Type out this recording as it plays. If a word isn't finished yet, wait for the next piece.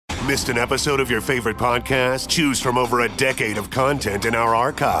Missed an episode of your favorite podcast? Choose from over a decade of content in our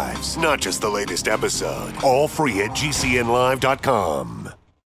archives, not just the latest episode. All free at GCNlive.com.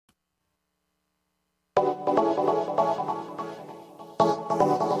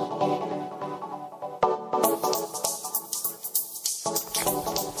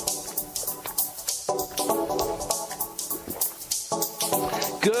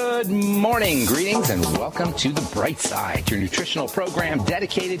 Good morning, greetings, and welcome to The Bright Side, your nutritional program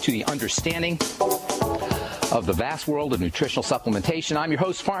dedicated to the understanding of the vast world of nutritional supplementation. I'm your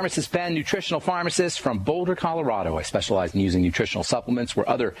host, Pharmacist Ben, nutritional pharmacist from Boulder, Colorado. I specialize in using nutritional supplements where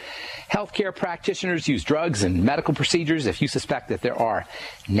other healthcare practitioners use drugs and medical procedures. If you suspect that there are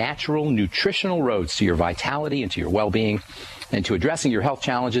natural nutritional roads to your vitality and to your well-being and to addressing your health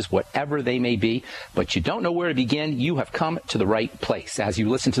challenges, whatever they may be, but you don't know where to begin, you have come to the right place. As you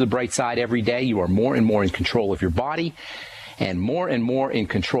listen to The Bright Side every day, you are more and more in control of your body and more in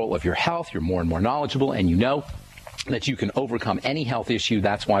control of your health. You're more and more knowledgeable, and you know that you can overcome any health issue.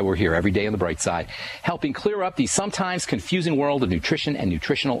 That's why we're here every day on The Bright Side, helping clear up the sometimes confusing world of nutrition and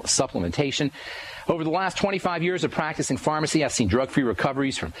nutritional supplementation. Over the last 25 years of practicing pharmacy, I've seen drug-free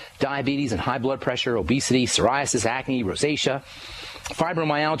recoveries from diabetes and high blood pressure, obesity, psoriasis, acne, rosacea,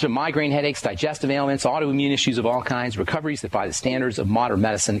 fibromyalgia, migraine headaches, digestive ailments, autoimmune issues of all kinds, recoveries that by the standards of modern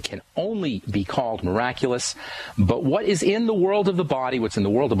medicine can only be called miraculous. But what is in the world of the body, what's in the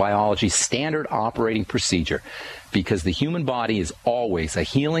world of biology, standard operating procedure? Because the human body is always a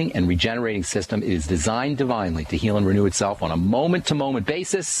healing and regenerating system. It is designed divinely to heal and renew itself on a moment-to-moment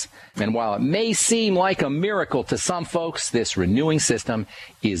basis. And while it may seem like a miracle to some folks, this renewing system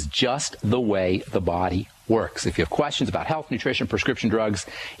is just the way the body works. If you have questions about health, nutrition, prescription drugs,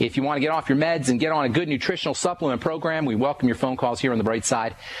 if you want to get off your meds and get on a good nutritional supplement program, we welcome your phone calls here on The Bright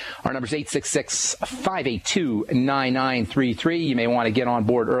Side. Our number is 866-582-9933. You may want to get on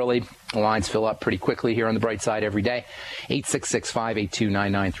board early. The lines fill up pretty quickly here on The Bright Side every day.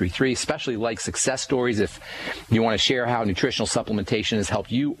 866-582-9933. Especially like success stories if you want to share how nutritional supplementation has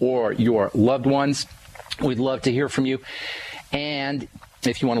helped you or your loved ones. We'd love to hear from you. And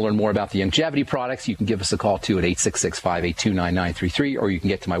if you want to learn more about the longevity products, you can give us a call, too, at 866-582-9933, or you can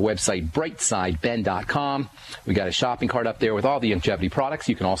get to my website, brightsideben.com. We got a shopping cart up there with all the longevity products.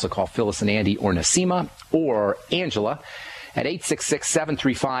 You can also call Phyllis and Andy or Nasima or Angela at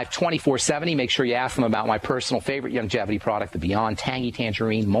 866-735-2470. Make sure you ask them about my personal favorite longevity product, the Beyond Tangy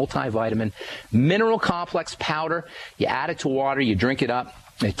Tangerine Multivitamin Mineral Complex Powder. You add it to water, you drink it up.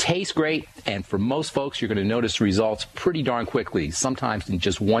 It tastes great, and for most folks, you're going to notice results pretty darn quickly, sometimes in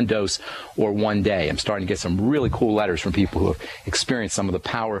just one dose or one day. I'm starting to get some really cool letters from people who have experienced some of the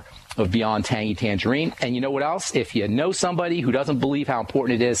power of Beyond Tangy Tangerine. And you know what else? If you know somebody who doesn't believe how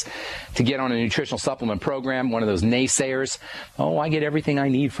important it is to get on a nutritional supplement program, one of those naysayers, oh, I get everything I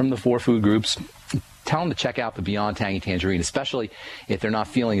need from the 4 food groups, tell them to check out the Beyond Tangy Tangerine, especially if they're not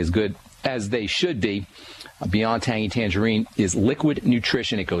feeling as good as they should be. Beyond Tangy Tangerine is liquid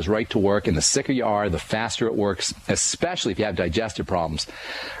nutrition. It goes right to work, and the sicker you are, the faster it works, especially if you have digestive problems.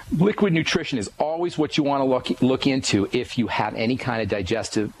 Liquid nutrition is always what you want to look into if you have any kind of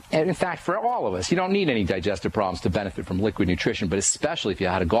digestive, and in fact, for all of us, you don't need any digestive problems to benefit from liquid nutrition, but especially if you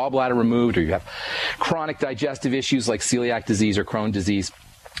had a gallbladder removed or you have chronic digestive issues like celiac disease or Crohn's disease.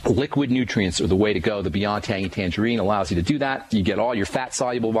 Liquid nutrients are the way to go. The Beyond Tangy Tangerine allows you to do that. You get all your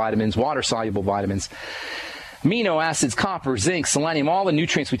fat-soluble vitamins, water-soluble vitamins, amino acids, copper, zinc, selenium, all the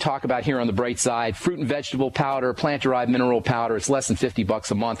nutrients we talk about here on The Bright Side. Fruit and vegetable powder, plant-derived mineral powder. It's less than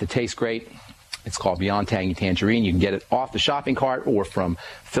 $50 a month. It tastes great. It's called Beyond Tangy Tangerine. You can get it off the shopping cart or from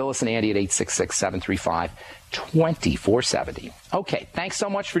Phyllis and Andy at 866-735-2470. Okay, thanks so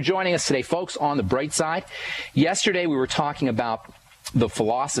much for joining us today, folks, on The Bright Side. Yesterday we were talking about the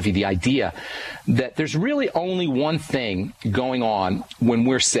philosophy, the idea that there's really only one thing going on when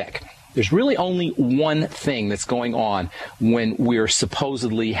we're sick. There's really only one thing that's going on when we're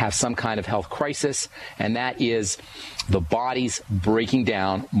supposedly have some kind of health crisis, and that is the body's breaking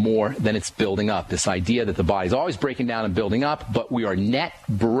down more than it's building up. This idea that the body's always breaking down and building up, but we are net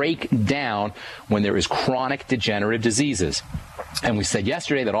breakdown when there is chronic degenerative diseases. And we said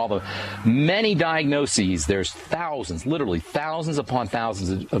yesterday that all the many diagnoses, there's thousands, literally thousands upon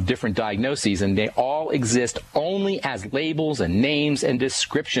thousands of different diagnoses, and they all exist only as labels and names and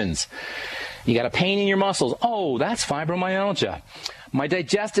descriptions. You got a pain in your muscles. Oh, that's fibromyalgia. My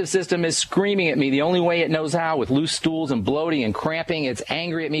digestive system is screaming at me the only way it knows how, with loose stools and bloating and cramping. It's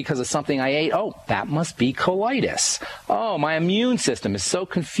angry at me because of something I ate. Oh, that must be colitis. Oh, my immune system is so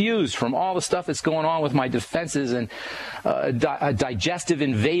confused from all the stuff that's going on with my defenses and digestive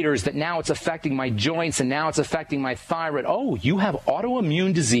invaders that now it's affecting my joints and now it's affecting my thyroid. Oh, you have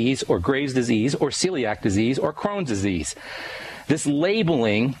autoimmune disease or Graves' disease or celiac disease or Crohn's disease. This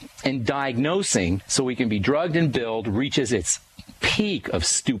labeling and diagnosing so we can be drugged and billed reaches its peak of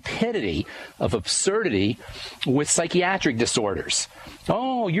stupidity, of absurdity with psychiatric disorders.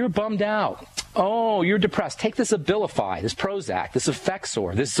 Oh, you're bummed out. Oh, you're depressed. Take this Abilify, this Prozac, this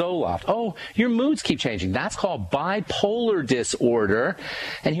Effexor, this Zoloft. Oh, your moods keep changing. That's called bipolar disorder.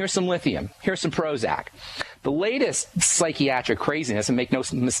 And here's some lithium. Here's some Prozac. The latest psychiatric craziness, and make no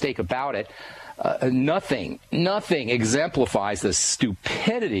mistake about it, nothing exemplifies the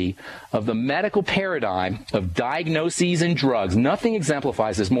stupidity of the medical paradigm of diagnoses and drugs. Nothing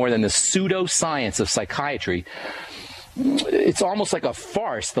exemplifies this more than the pseudoscience of psychiatry. It's almost like a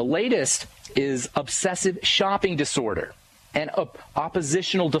farce. The latest is obsessive shopping disorder and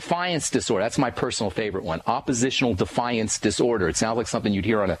oppositional defiance disorder. That's my personal favorite one. Oppositional defiance disorder. It sounds like something you'd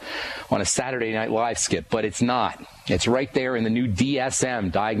hear on a Saturday Night Live skit, but it's not. It's right there in the new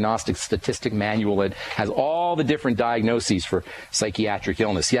DSM, Diagnostic Statistic Manual. It has all the different diagnoses for psychiatric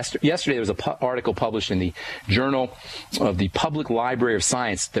illness. Yesterday, there was an article published in the Journal of the Public Library of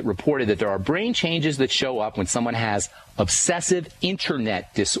Science that reported that there are brain changes that show up when someone has obsessive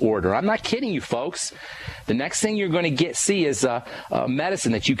internet disorder. I'm not kidding you, folks. The next thing you're going to see is a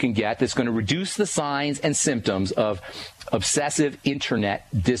medicine that you can get that's going to reduce the signs and symptoms of obsessive internet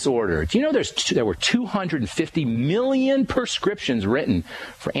disorder. Do you know there were 250 million prescriptions written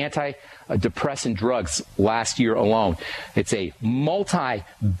for antidepressant drugs last year alone? It's a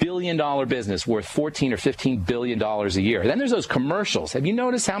multi-billion-dollar business worth $14 or $15 billion a year. Then there's those commercials. Have you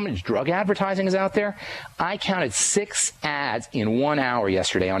noticed how much drug advertising is out there? I counted 6 ads in 1 hour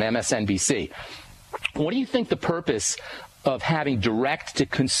yesterday on MSNBC. What do you think the purpose of having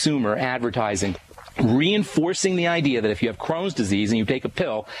direct-to-consumer advertising, reinforcing the idea that if you have Crohn's disease and you take a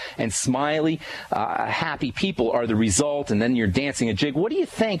pill and smiley, happy people are the result, and then you're dancing a jig? What do you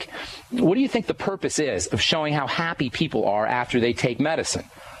think the purpose is of showing how happy people are after they take medicine?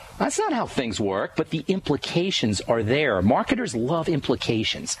 That's not how things work, but the implications are there. Marketers love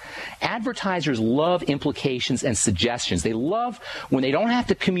implications. Advertisers love implications and suggestions. They love when they don't have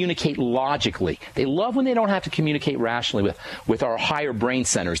to communicate logically. They love when they don't have to communicate rationally with our higher brain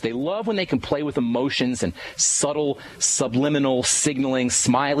centers. They love when they can play with emotions and subtle, subliminal signaling,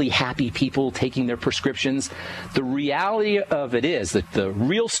 smiley, happy people taking their prescriptions. The reality of it is that the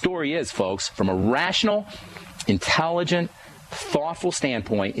real story is, folks, from a rational, intelligent, thoughtful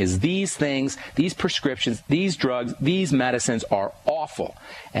standpoint, is these things, these prescriptions, these drugs, these medicines are awful.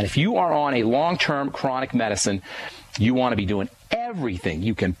 And if you are on a long-term chronic medicine, you want to be doing everything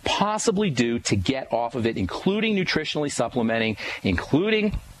you can possibly do to get off of it, including nutritionally supplementing,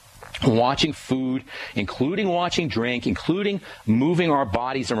 including watching food, including watching drink, including moving our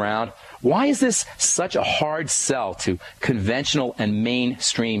bodies around. Why is this such a hard sell to conventional and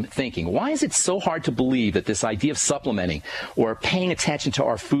mainstream thinking? Why is it so hard to believe that this idea of supplementing or paying attention to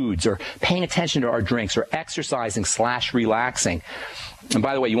our foods or paying attention to our drinks or exercising/relaxing? And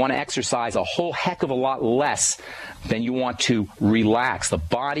by the way, you want to exercise a whole heck of a lot less than you want to relax. The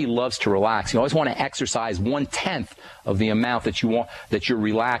body loves to relax. You always want to exercise 1/10 of the amount that you're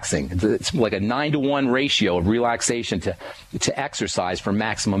relaxing. It's like a 9-to-1 ratio of relaxation to exercise for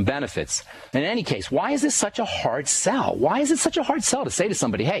maximum benefits. In any case, why is this such a hard sell? Why is it such a hard sell to say to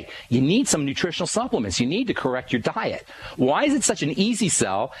somebody, hey, you need some nutritional supplements. You need to correct your diet? Why is it such an easy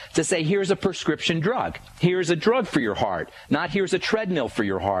sell to say, here's a prescription drug. Here's a drug for your heart. Not here's a treadmill for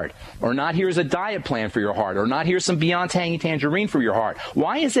your heart. Or not here's a diet plan for your heart. Or not here's some Beyond Tangy Tangerine for your heart.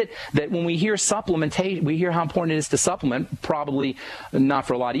 Why is it that when we hear supplementation, we hear how important it is to supplement? Probably not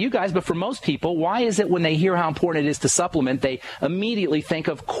for a lot of you guys, but for most people, why is it when they hear how important it is to supplement, they immediately think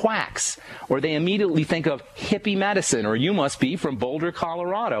of quacks, or they immediately think of hippie medicine, or you must be from Boulder,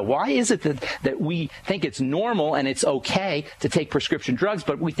 Colorado? Why is it that we think it's normal and it's okay to take prescription drugs,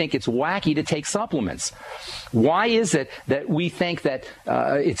 but we think it's wacky to take supplements? Why is it that we think that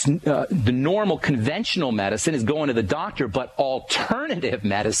the normal conventional medicine is going to the doctor, but alternative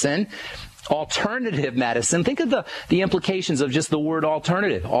medicine Alternative medicine, think of the implications of just the word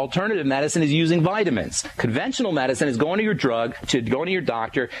alternative. Alternative medicine is using vitamins. Conventional medicine is going to your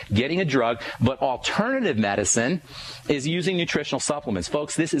doctor, getting a drug, but alternative medicine is using nutritional supplements.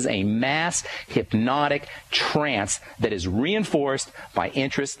 Folks, this is a mass hypnotic trance that is reinforced by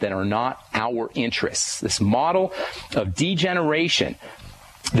interests that are not our interests. This model of degeneration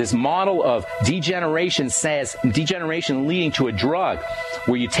says degeneration leading to a drug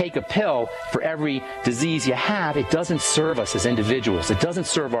where you take a pill for every disease you have. It doesn't serve us as individuals. It doesn't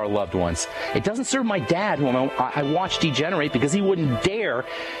serve our loved ones. It doesn't serve my dad, whom I watched degenerate because he wouldn't dare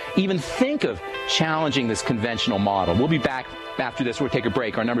even think of challenging this conventional model. We'll be back after this. We'll take a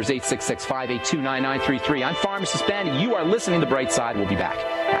break. Our number is 866-582-9933. I'm Pharmacist Ben. You are listening to The Bright Side. We'll be back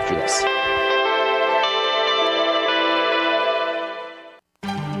after this.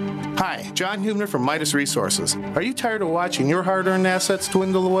 Hi, John Hubner from Midas Resources. Are you tired of watching your hard-earned assets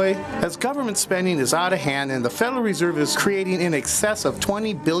dwindle away? As government spending is out of hand and the Federal Reserve is creating in excess of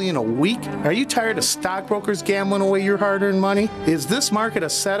 $20 billion a week, are you tired of stockbrokers gambling away your hard-earned money? Is this market a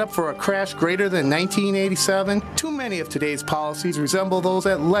setup for a crash greater than 1987? Too many of today's policies resemble those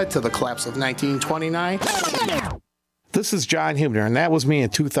that led to the collapse of 1929. This is John Hubner, and that was me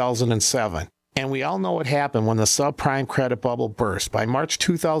in 2007. And we all know what happened when the subprime credit bubble burst. By March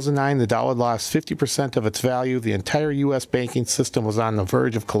 2009, the dollar lost 50% of its value. The entire U.S. banking system was on the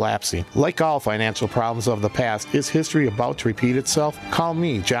verge of collapsing. Like all financial problems of the past, is history about to repeat itself? Call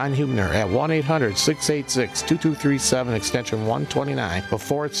me, John Hubner, at 1-800-686-2237, extension 129,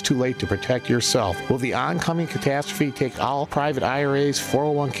 before it's too late to protect yourself. Will the oncoming catastrophe take all private IRAs,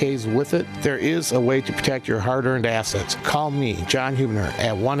 401ks with it? There is a way to protect your hard-earned assets. Call me, John Hubner,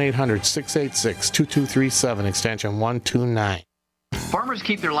 at 1-800-686-2237, extension 129. Farmers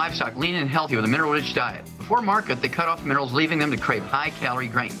keep their livestock lean and healthy with a mineral-rich diet. Before market, they cut off minerals, leaving them to crave high-calorie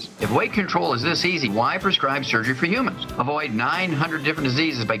grains. If weight control is this easy, why prescribe surgery for humans? Avoid 900 different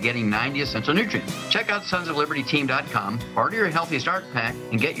diseases by getting 90 essential nutrients. Check out sonsoflibertyteam.com, order your Healthy Start Pack,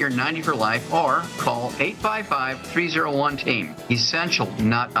 and get your 90 for life, or call 855-301-TEAM. Essential,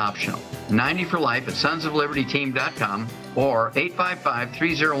 not optional. 90 for life at sonsoflibertyteam.com or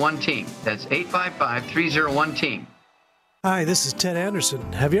 855-301-TEAM. That's 855-301-TEAM. Hi, this is Ted Anderson.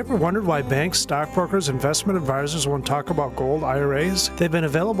 Have you ever wondered why banks, stockbrokers, investment advisors won't talk about gold IRAs? They've been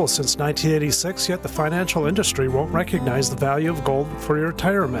available since 1986, yet the financial industry won't recognize the value of gold for your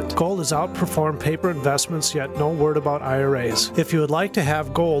retirement. Gold has outperformed paper investments, yet no word about IRAs. If you would like to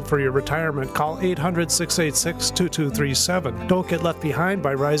have gold for your retirement, call 800-686-2237. Don't get left behind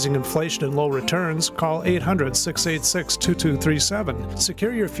by rising inflation and low returns. Call 800-686-2237.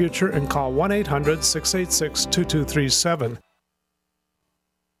 Secure your future and call 1-800-686-2237.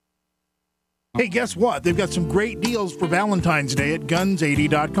 Hey, guess what? They've got some great deals for Valentine's Day at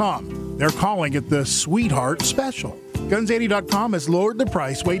Guns80.com. They're calling it the Sweetheart Special. Guns80.com has lowered the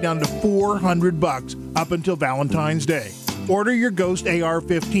price way down to $400 up until Valentine's Day. Order your Ghost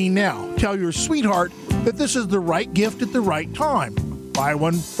AR-15 now. Tell your sweetheart that this is the right gift at the right time. Buy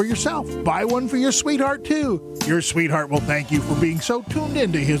one for yourself. Buy one for your sweetheart, too. Your sweetheart will thank you for being so tuned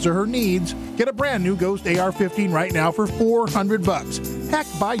into his or her needs. Get a brand new Ghost AR-15 right now for $400. Heck,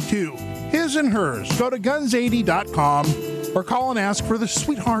 buy two. His and hers. Go to Guns80.com or call and ask for the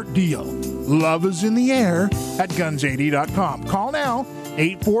Sweetheart Deal. Love is in the air at Guns80.com. Call now,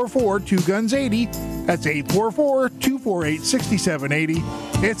 844-2GUNS80. That's 844-248-6780.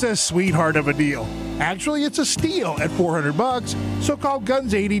 It's a sweetheart of a deal. Actually, it's a steal at $400, so call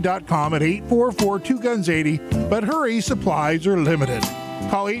Guns80.com at 844-2GUNS80. But hurry, supplies are limited.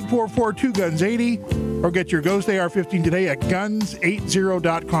 Call 844-2GUNS80 or get your Ghost AR-15 today at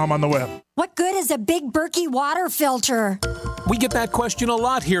Guns80.com on the web. What good is a Big Berkey water filter? We get that question a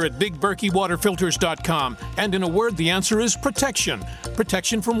lot here at BigBerkeyWaterFilters.com. And in a word, the answer is protection.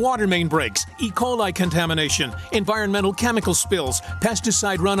 Protection from water main breaks, E. coli contamination, environmental chemical spills,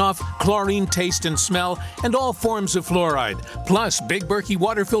 pesticide runoff, chlorine taste and smell, and all forms of fluoride. Plus, Big Berkey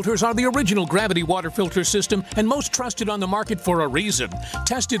water filters are the original gravity water filter system and most trusted on the market for a reason.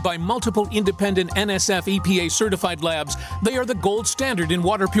 Tested by multiple independent NSF EPA certified labs, they are the gold standard in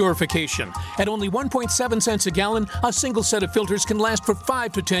water purification. At only 1.7 cents a gallon, a single set of filters can last for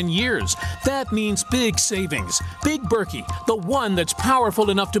 5 to 10 years. That means big savings. Big Berkey, the one that's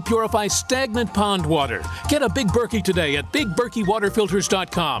powerful enough to purify stagnant pond water. Get a Big Berkey today at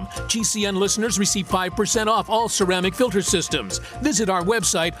BigBerkeyWaterFilters.com. GCN listeners receive 5% off all ceramic filter systems. Visit our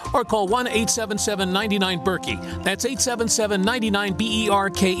website or call 1-877-99-BERKEY. That's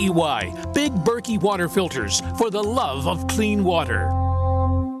 877-99-BERKEY. Big Berkey Water Filters, for the love of clean water.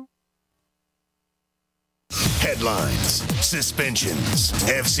 Headlines, suspensions,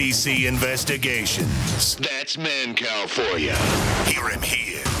 FCC investigations. That's Mancow for you. Hear him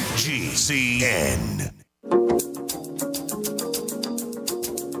here. GCN.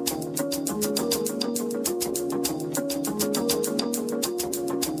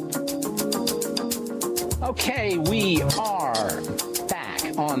 Okay, we are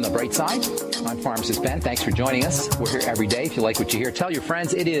back on the bright side. I'm Pharmacist Ben. Thanks for joining us. We're here every day. If you like what you hear, tell your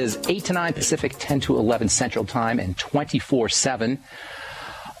friends. It is 8 to 9 Pacific, 10 to 11 Central Time, and 24/7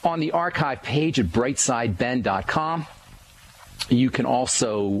 on the archive page at brightsideben.com. You can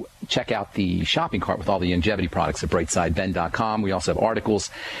also check out the shopping cart with all the longevity products at brightsideben.com. We also have articles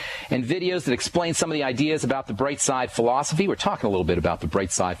and videos that explain some of the ideas about the bright side philosophy. We're talking a little bit about the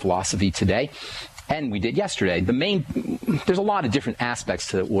bright side philosophy today. And we did yesterday. There's a lot of different aspects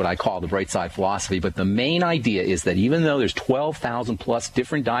to what I call the bright side philosophy, but the main idea is that even though there's 12,000 plus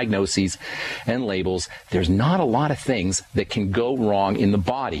different diagnoses and labels, there's not a lot of things that can go wrong in the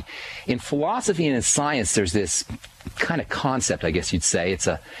body. In philosophy and in science, there's this kind of concept, I guess you'd say. It's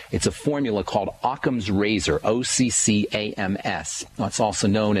a formula called Occam's razor, O-C-C-A-M-S. It's also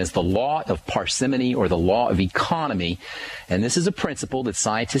known as the law of parsimony or the law of economy. And this is a principle that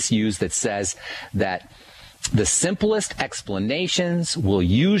scientists use that says that the simplest explanations will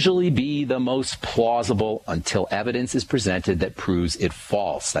usually be the most plausible until evidence is presented that proves it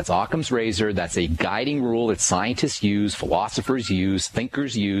false. That's Occam's razor. That's a guiding rule that scientists use, philosophers use,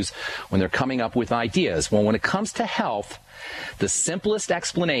 thinkers use when they're coming up with ideas. Well, when it comes to health, the simplest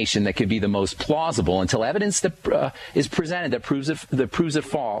explanation that could be the most plausible until evidence that is presented that proves it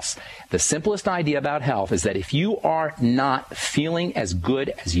false. The simplest idea about health is that if you are not feeling as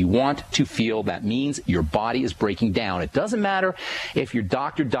good as you want to feel, that means your body is breaking down. It doesn't matter if your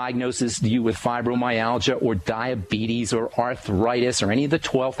doctor diagnoses you with fibromyalgia or diabetes or arthritis or any of the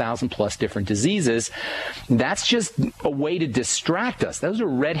 12,000 plus different diseases. That's just a way to distract us. Those are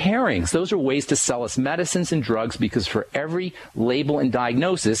red herrings. Those are ways to sell us medicines and drugs, because for every label and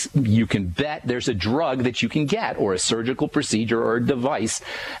diagnosis, you can bet there's a drug that you can get or a surgical procedure or a device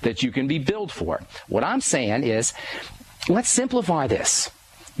that you can be billed for. What I'm saying is, let's simplify this.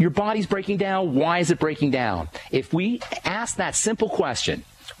 Your body's breaking down. Why is it breaking down? If we ask that simple question,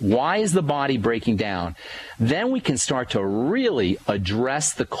 why is the body breaking down? Then we can start to really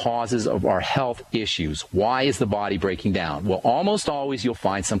address the causes of our health issues. Why is the body breaking down? Well, almost always you'll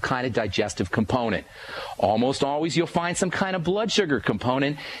find some kind of digestive component. Almost always you'll find some kind of blood sugar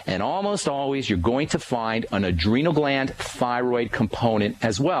component. And almost always you're going to find an adrenal gland thyroid component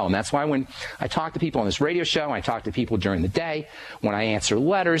as well. And that's why when I talk to people on this radio show, when I talk to people during the day, when I answer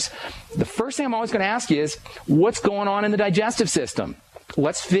letters, the first thing I'm always going to ask you is, what's going on in the digestive system?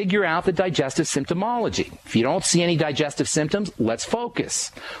 Let's figure out the digestive symptomology. If you don't see any digestive symptoms, let's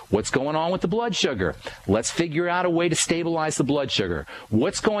focus. What's going on with the blood sugar? Let's figure out a way to stabilize the blood sugar.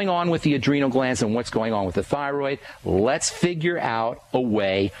 What's going on with the adrenal glands and what's going on with the thyroid? Let's figure out a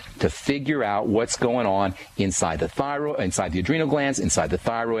way to figure out what's going on inside the thyroid, inside the adrenal glands, inside the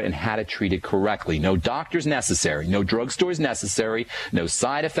thyroid, and how to treat it correctly. No doctors necessary, no drugstores necessary, no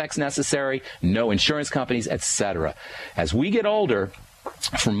side effects necessary, no insurance companies, etc. As we get older,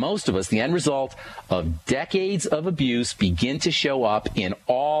 for most of us, the end result of decades of abuse begin to show up in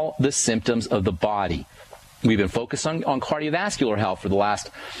all the symptoms of the body. We've been focused on cardiovascular health for the last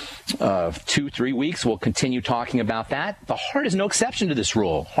 2-3 weeks. We'll continue talking about that. The heart is no exception to this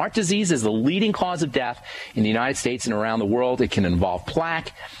rule. Heart disease is the leading cause of death in the United States and around the world. It can involve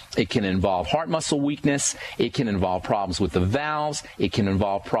plaque. It can involve heart muscle weakness. It can involve problems with the valves. It can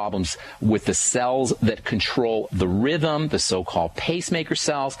involve problems with the cells that control the rhythm, the so-called pacemaker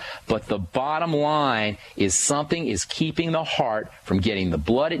cells. But the bottom line is something is keeping the heart from getting the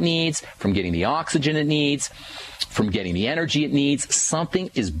blood it needs, from getting the oxygen it needs, from getting the energy it needs.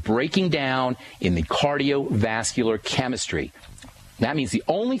 Something is breaking down in the cardiovascular chemistry. That means the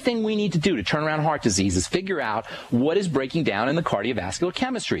only thing we need to do to turn around heart disease is figure out what is breaking down in the cardiovascular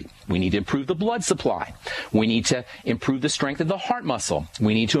chemistry. We need to improve the blood supply. We need to improve the strength of the heart muscle.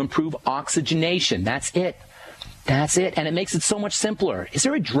 We need to improve oxygenation. That's it. That's it. And it makes it so much simpler. Is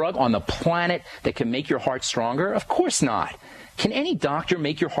there a drug on the planet that can make your heart stronger? Of course not. Can any doctor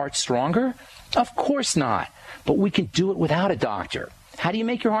make your heart stronger? Of course not. But we can do it without a doctor. How do you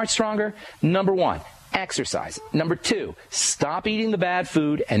make your heart stronger? Number one, exercise. Number two, stop eating the bad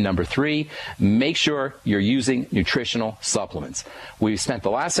food. And number three, make sure you're using nutritional supplements. We've spent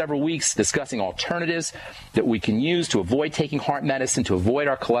the last several weeks discussing alternatives that we can use to avoid taking heart medicine, to avoid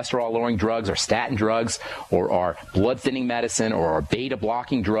our cholesterol-lowering drugs, our statin drugs, or our blood-thinning medicine, or our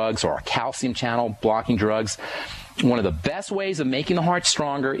beta-blocking drugs, or our calcium channel blocking drugs. One of the best ways of making the heart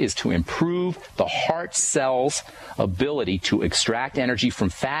stronger is to improve the heart cell's ability to extract energy from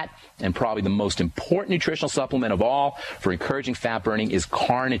fat, and probably the most important nutritional supplement of all for encouraging fat burning is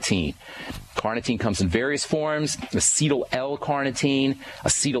carnitine. Carnitine comes in various forms: acetyl L-carnitine,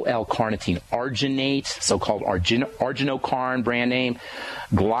 acetyl L-carnitine arginate, so-called arginocarn brand name,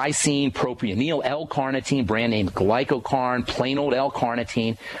 glycine, propionyl L-carnitine brand name glycocarn, plain old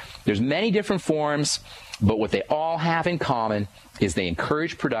L-carnitine. There's many different forms, but what they all have in common is they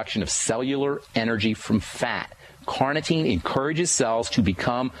encourage production of cellular energy from fat. Carnitine encourages cells to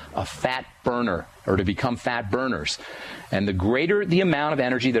become a fat burner, or to become fat burners. And the greater the amount of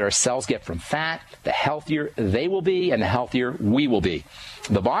energy that our cells get from fat, the healthier they will be and the healthier we will be.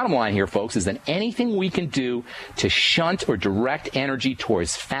 The bottom line here, folks, is that anything we can do to shunt or direct energy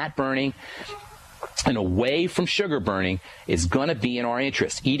towards fat burning and away from sugar burning is going to be in our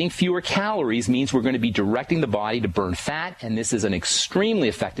interest. Eating fewer calories means we're going to be directing the body to burn fat, and this is an extremely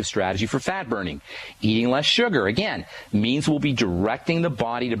effective strategy for fat burning. Eating less sugar, again, means we'll be directing the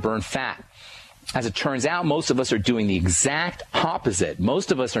body to burn fat. As it turns out, most of us are doing the exact opposite.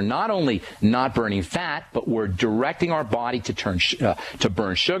 Most of us are not only not burning fat, but we're directing our body to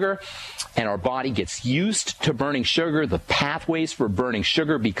burn sugar, and our body gets used to burning sugar. The pathways for burning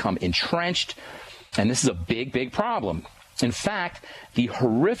sugar become entrenched, and this is a big, big problem. In fact, the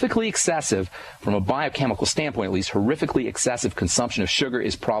horrifically excessive, from a biochemical standpoint at least, horrifically excessive consumption of sugar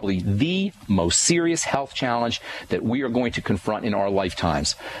is probably the most serious health challenge that we are going to confront in our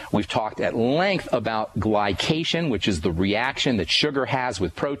lifetimes. We've talked at length about glycation, which is the reaction that sugar has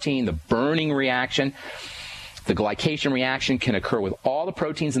with protein, the burning reaction. The glycation reaction can occur with all the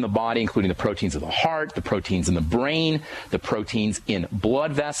proteins in the body, including the proteins of the heart, the proteins in the brain, the proteins in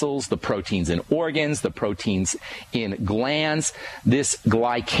blood vessels, the proteins in organs, the proteins in glands. This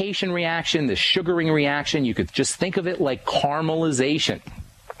glycation reaction, this sugaring reaction, you could just think of it like caramelization.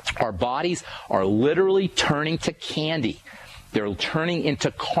 Our bodies are literally turning to candy. They're turning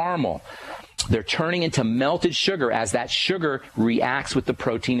into caramel. They're turning into melted sugar as that sugar reacts with the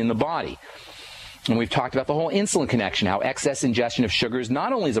protein in the body. And we've talked about the whole insulin connection, how excess ingestion of sugars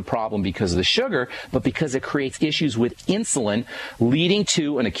not only is a problem because of the sugar, but because it creates issues with insulin, leading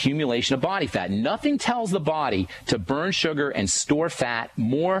to an accumulation of body fat. Nothing tells the body to burn sugar and store fat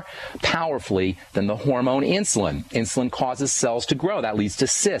more powerfully than the hormone insulin. Insulin causes cells to grow. That leads to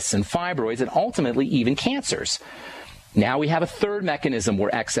cysts and fibroids and ultimately even cancers. Now we have a third mechanism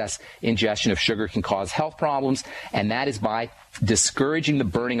where excess ingestion of sugar can cause health problems, and that is by discouraging the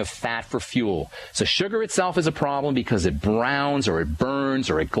burning of fat for fuel. So sugar itself is a problem because it browns or it burns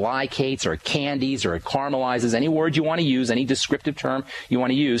or it glycates or it candies or it caramelizes. Any word you want to use, any descriptive term you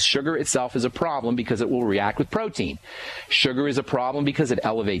want to use, sugar itself is a problem because it will react with protein. Sugar is a problem because it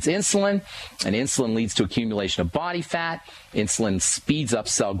elevates insulin, and insulin leads to accumulation of body fat. Insulin speeds up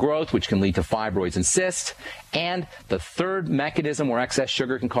cell growth, which can lead to fibroids and cysts. And the third mechanism where excess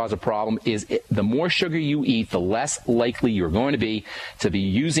sugar can cause a problem is the more sugar you eat, the less likely you're going to be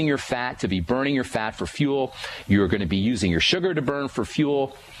using your fat, to be burning your fat for fuel. You're going to be using your sugar to burn for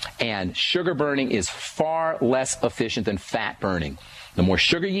fuel, and sugar burning is far less efficient than fat burning. The more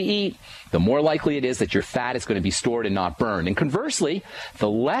sugar you eat, the more likely it is that your fat is going to be stored and not burned. And conversely, the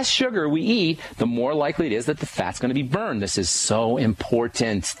less sugar we eat, the more likely it is that the fat's going to be burned. This is so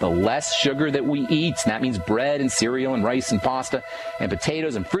important. The less sugar that we eat, and that means bread and cereal and rice and pasta and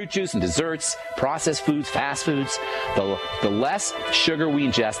potatoes and fruit juice and desserts, processed foods, fast foods, the less sugar we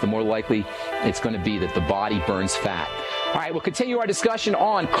ingest, the more likely it's going to be that the body burns fat. All right, we'll continue our discussion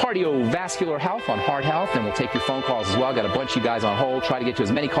on cardiovascular health, on heart health, and we'll take your phone calls as well. Got a bunch of you guys on hold. Try to get to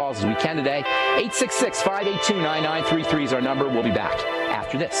as many calls as we can today. 866-582-9933 is our number. We'll be back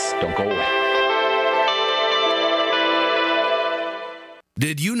after this. Don't go away.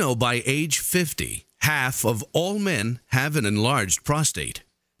 Did you know by age 50, half of all men have an enlarged prostate?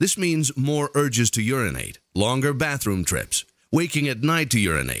 This means more urges to urinate, longer bathroom trips, waking at night to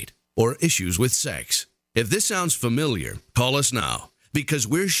urinate, or issues with sex. If this sounds familiar, call us now, because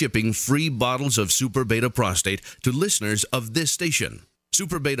we're shipping free bottles of Super Beta Prostate to listeners of this station.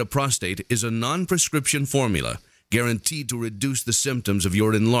 Super Beta Prostate is a non-prescription formula guaranteed to reduce the symptoms of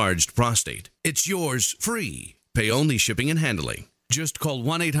your enlarged prostate. It's yours free. Pay only shipping and handling. Just call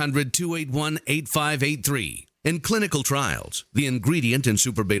 1-800-281-8583. In clinical trials, the ingredient in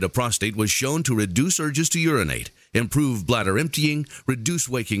Super Beta Prostate was shown to reduce urges to urinate, improve bladder emptying, reduce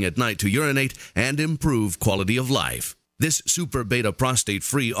waking at night to urinate, and improve quality of life. This Super Beta Prostate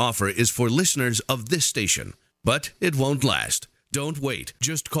free offer is for listeners of this station, but it won't last. Don't wait.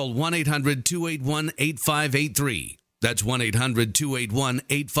 Just call 1-800-281-8583. That's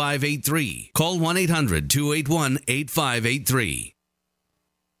 1-800-281-8583. Call 1-800-281-8583.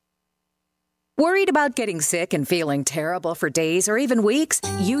 Worried about getting sick and feeling terrible for days or even weeks?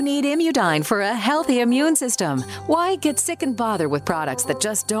 You need Immudyne for a healthy immune system. Why get sick and bother with products that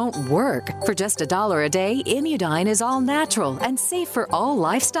just don't work? For just $1 a day, Immudyne is all natural and safe for all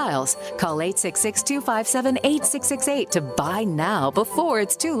lifestyles. Call 866-257-8668 to buy now before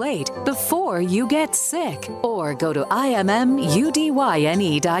it's too late, before you get sick. Or go to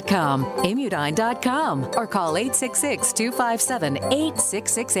IMMUDYNE.com, Immudyne.com, or call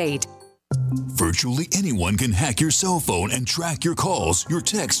 866-257-8668. Virtually anyone can hack your cell phone and track your calls, your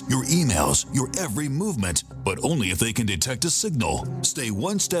texts, your emails, your every movement, but only if they can detect a signal. Stay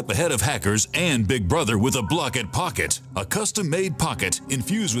one step ahead of hackers and Big Brother with a Block-It Pocket, a custom-made pocket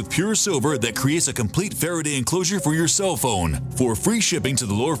infused with pure silver that creates a complete Faraday enclosure for your cell phone. For free shipping to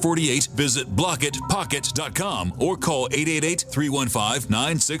the lower 48, visit blockitpocket.com or call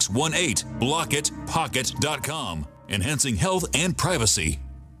 888-315-9618. blockitpocket.com, enhancing health and privacy.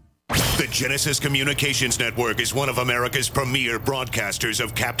 The Genesis Communications Network is one of America's premier broadcasters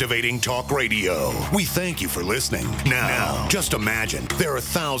of captivating talk radio. We thank you for listening. Now, just imagine, there are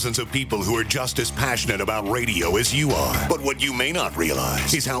thousands of people who are just as passionate about radio as you are. But what you may not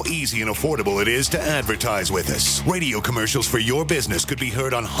realize is how easy and affordable it is to advertise with us. Radio commercials for your business could be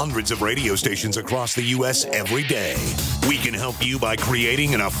heard on hundreds of radio stations across the U.S. every day. We can help you by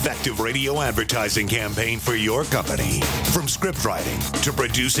creating an effective radio advertising campaign for your company. From script writing to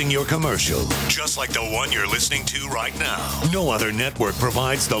producing your commercial, just like the one you're listening to right now. No other network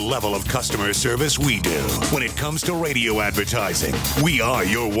provides the level of customer service we do. When it comes to radio advertising, we are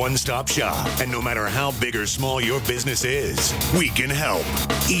your one-stop shop. And no matter how big or small your business is, we can help.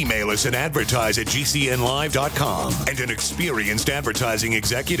 Email us at advertise@gcnlive.com, and an experienced advertising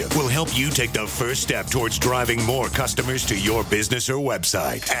executive will help you take the first step towards driving more customers to your business or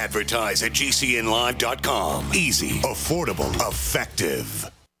website. Advertise@gcnlive.com. Easy, affordable, effective.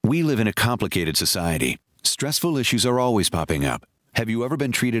 We live in a complicated society. Stressful issues are always popping up. Have you ever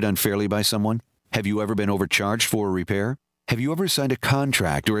been treated unfairly by someone? Have you ever been overcharged for a repair? Have you ever signed a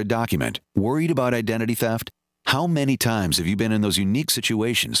contract or a document? Worried about identity theft? How many times have you been in those unique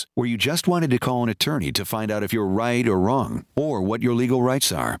situations where you just wanted to call an attorney to find out if you're right or wrong, or what your legal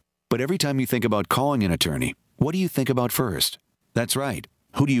rights are? But every time you think about calling an attorney, what do you think about first? That's right.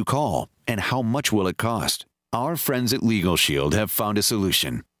 Who do you call, and how much will it cost? Our friends at Legal Shield have found a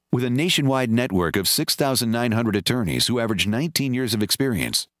solution. With a nationwide network of 6,900 attorneys who average 19 years of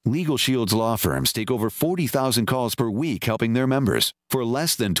experience, Legal Shield's law firms take over 40,000 calls per week helping their members. For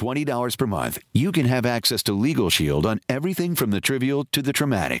less than $20 per month, you can have access to Legal Shield on everything from the trivial to the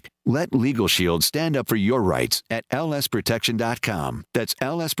traumatic. Let Legal Shield stand up for your rights at lsprotection.com. That's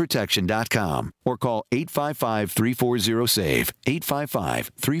lsprotection.com. Or call 855-340-SAVE,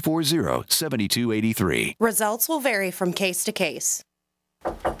 855-340-7283. Results will vary from case to case.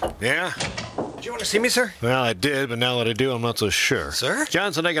 Yeah? Did you want to see me, sir? Well, I did, but now that I do, I'm not so sure. Sir?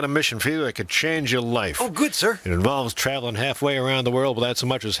 Johnson, I got a mission for you that could change your life. Oh, good, sir. It involves traveling halfway around the world without so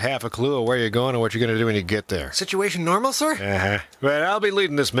much as half a clue of where you're going or what you're going to do when you get there. Situation normal, sir? Uh-huh. But I'll be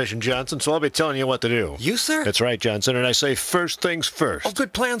leading this mission, Johnson, so I'll be telling you what to do. You, sir? That's right, Johnson, and I say first things first. Oh,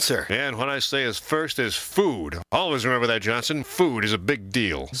 good plan, sir. And what I say is first is food. Always remember that, Johnson. Food is a big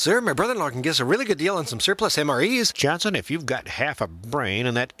deal. Sir, my brother-in-law can give us a really good deal on some surplus MREs. Johnson, if you've got half a brain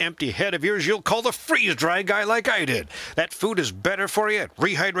and that empty head of yours, you'll call the freeze-dry guy like I did. That food is better for you, it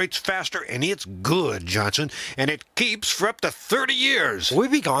rehydrates faster, and it's good, Johnson, and it keeps for up to 30 years. Will we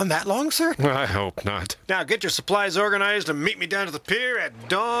be gone that long, sir? I hope not. Now get your supplies organized and meet me down to the pier at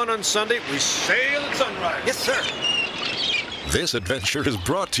dawn on Sunday. We sail at sunrise. Yes, sir. This adventure is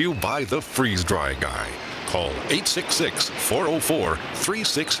brought to you by the Freeze-Dry Guy. Call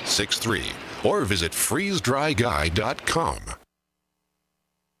 866-404-3663 or visit freezedryguy.com.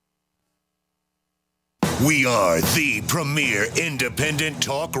 We are the premier independent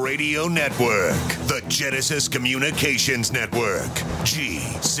talk radio network, the Genesis Communications Network,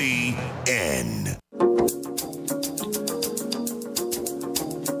 GCN.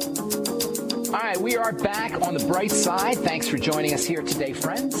 All right, we are back on the bright side. Thanks for joining us here today,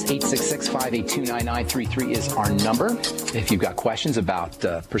 friends. 866-582-9933 is our number. If you've got questions about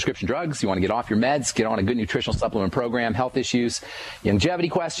prescription drugs, you want to get off your meds, get on a good nutritional supplement program, health issues, longevity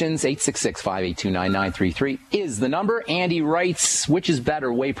questions, 866-582-9933 is the number. Andy writes, which is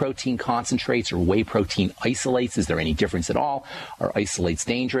better, whey protein concentrates or whey protein isolates? Is there any difference at all? Are isolates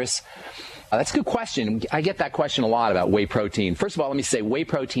dangerous? That's a good question. I get that question a lot about whey protein. First of all, let me say whey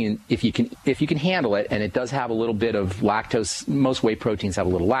protein, if you can handle it, and it does have a little bit of lactose. Most whey proteins have a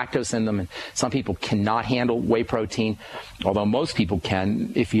little lactose in them, and some people cannot handle whey protein, although most people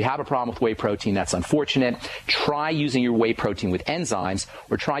can. If you have a problem with whey protein, that's unfortunate. Try using your whey protein with enzymes,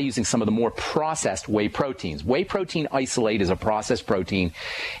 or try using some of the more processed whey proteins. Whey protein isolate is a processed protein.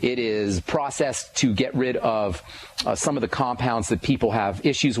 It is processed to get rid of some of the compounds that people have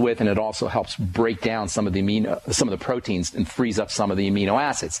issues with, and it also helps break down some of the proteins and frees up some of the amino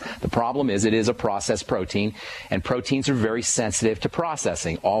acids. The problem is it is a processed protein, and proteins are very sensitive to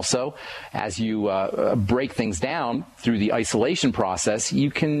processing. Also, as you break things down through the isolation process, you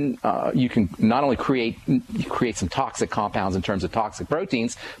can not only create some toxic compounds in terms of toxic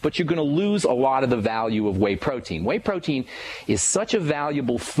proteins, but you're going to lose a lot of the value of whey protein. Whey protein is such a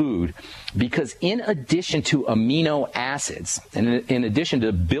valuable food because in addition to amino acids, and in addition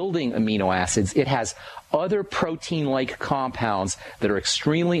to building amino acids, it has other protein-like compounds that are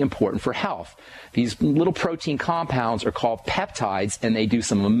extremely important for health. These little protein compounds are called peptides, and they do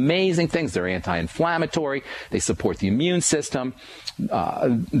some amazing things. They're anti-inflammatory. They support the immune system.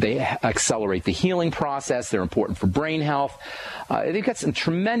 They accelerate the healing process. They're important for brain health. They've got some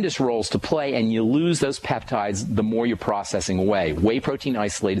tremendous roles to play, and you lose those peptides the more you're processing away. Whey protein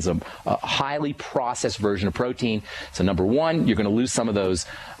isolate is a highly processed version of protein. So number one, you're going to lose some of those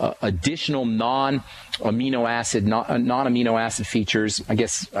additional non-amino acid features, I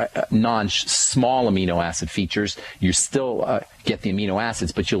guess non-small amino acid features. You still get the amino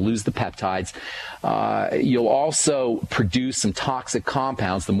acids, but you'll lose the peptides. You'll also produce some toxic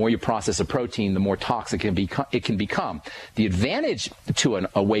compounds. The more you process a protein, the more toxic it can become. The advantage to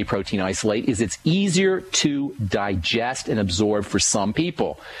a whey protein isolate is it's easier to digest and absorb for some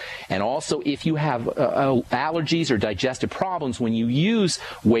people. And also, if you have allergies or digestive problems, when you use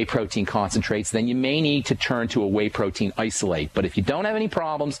whey protein concentrates, then you may need to turn to a whey protein isolate. But if you don't have any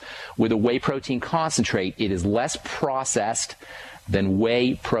problems with a whey protein concentrate, it is less processed than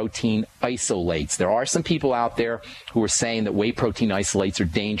whey protein isolates. There are some people out there who are saying that whey protein isolates are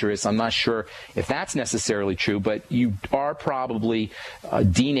dangerous. I'm not sure if that's necessarily true, but you are probably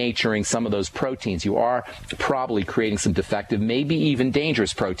denaturing some of those proteins. You are probably creating some defective, maybe even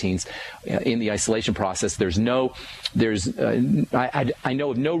dangerous proteins in the isolation process. I know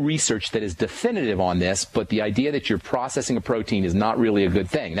of no research that is definitive on this, but the idea that you're processing a protein is not really a good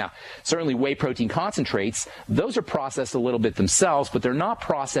thing. Now, certainly whey protein concentrates, those are processed a little bit themselves, but they're not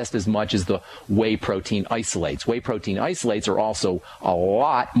processed as much as the whey protein isolates. Whey protein isolates are also a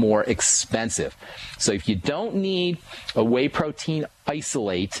lot more expensive. So if you don't need a whey protein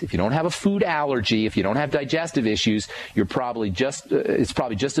isolate, if you don't have a food allergy, if you don't have digestive issues, it's probably just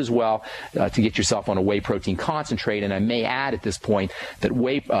as well to get yourself on a whey protein concentrate. And I may add at this point that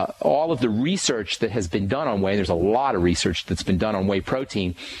all of the research that has been done on whey, there's a lot of research that's been done on whey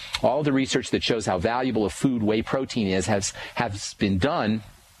protein, all of the research that shows how valuable a food whey protein is has been done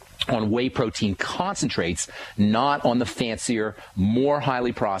on whey protein concentrates, not on the fancier, more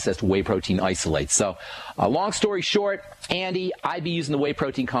highly processed whey protein isolates. So, long story short, Andy, I'd be using the whey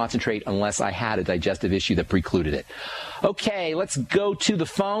protein concentrate unless I had a digestive issue that precluded it. Okay, let's go to the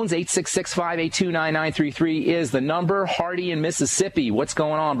phones. 866-582-9933 is the number. Hardy in Mississippi. What's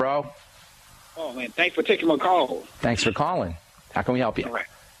going on, bro? Oh, man, thanks for taking my call. Thanks for calling. How can we help you? All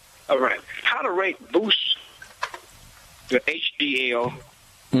right. How to rate boost the HDL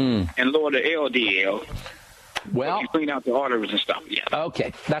and lower the LDL. Well, you clean out the arteries and stuff. Yeah.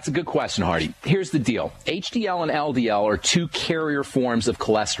 Okay, that's a good question, Hardy. Here's the deal. HDL and LDL are two carrier forms of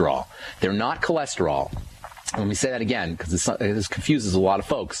cholesterol. They're not cholesterol. Let me say that again, because this confuses a lot of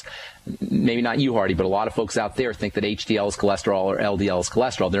folks. Maybe not you, Hardy, but a lot of folks out there think that HDL is cholesterol or LDL is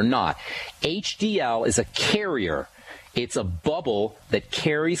cholesterol. They're not. HDL is a carrier. It's a bubble that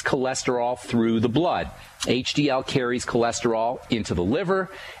carries cholesterol through the blood. HDL carries cholesterol into the liver,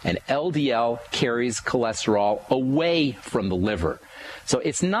 and LDL carries cholesterol away from the liver. So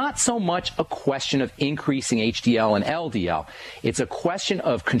it's not so much a question of increasing HDL and LDL. It's a question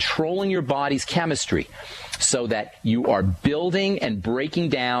of controlling your body's chemistry so that you are building and breaking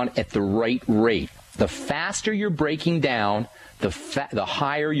down at the right rate. The faster you're breaking down, the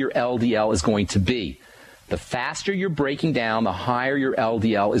higher your LDL is going to be. The faster you're breaking down, the higher your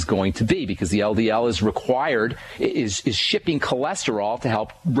LDL is going to be, because the LDL is shipping cholesterol to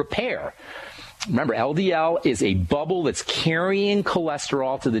help repair. Remember, LDL is a bubble that's carrying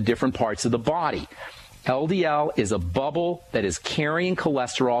cholesterol to the different parts of the body. LDL is a bubble that is carrying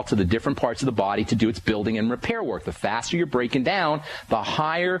cholesterol to the different parts of the body to do its building and repair work. The faster you're breaking down, the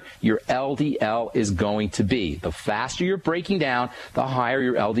higher your LDL is going to be. The faster you're breaking down, the higher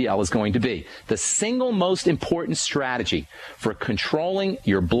your LDL is going to be. The single most important strategy for controlling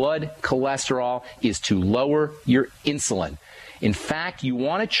your blood cholesterol is to lower your insulin. In fact, you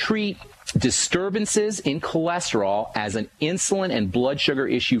want to treat disturbances in cholesterol as an insulin and blood sugar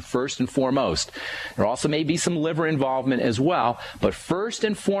issue first and foremost. There also may be some liver involvement as well, but first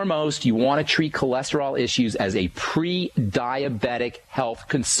and foremost, you want to treat cholesterol issues as a pre-diabetic health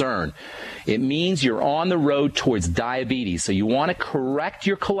concern. It means you're on the road towards diabetes, so you want to correct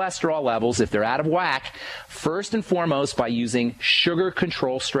your cholesterol levels if they're out of whack, first and foremost by using sugar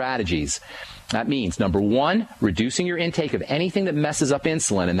control strategies. That means, number one, reducing your intake of anything that messes up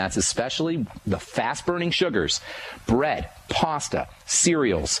insulin, and that's especially the fast-burning sugars, bread, pasta,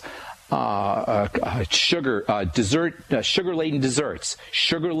 cereals, sugar-laden desserts,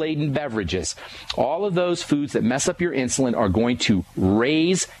 sugar-laden beverages. All of those foods that mess up your insulin are going to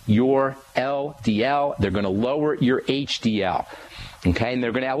raise your LDL. They're going to lower your HDL. Okay, and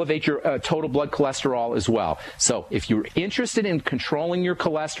they're going to elevate your total blood cholesterol as well. So if you're interested in controlling your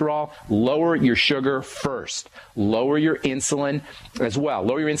cholesterol, lower your sugar first. Lower your insulin as well.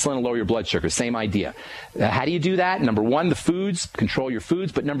 Lower your insulin and lower your blood sugar. Same idea. How do you do that? Number one, the foods. Control your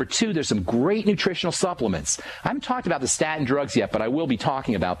foods. But number two, there's some great nutritional supplements. I haven't talked about the statin drugs yet, but I will be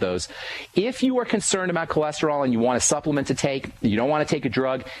talking about those. If you are concerned about cholesterol and you want a supplement to take, you don't want to take a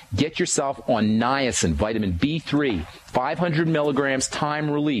drug, get yourself on niacin, vitamin B3. 500 milligrams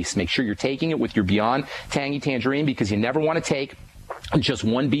time release. Make sure you're taking it with your Beyond Tangy Tangerine because you never want to take just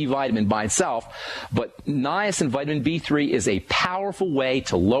one B vitamin by itself. But niacin, vitamin B3, is a powerful way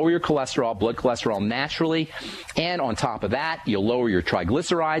to lower your cholesterol, blood cholesterol naturally. And on top of that, you'll lower your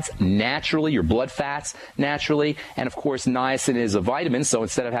triglycerides naturally, your blood fats naturally. And of course, niacin is a vitamin, so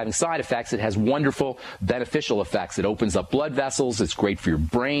instead of having side effects, it has wonderful beneficial effects. It opens up blood vessels. It's great for your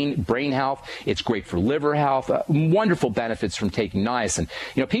brain health. It's great for liver health. Wonderful benefits from taking niacin.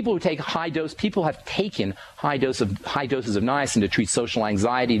 You know, people who take people have taken high doses of niacin to treat social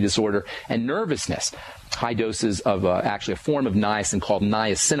anxiety disorder and nervousness. High doses of actually a form of niacin called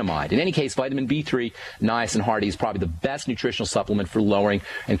niacinamide. In any case, vitamin B3, niacin hardy, is probably the best nutritional supplement for lowering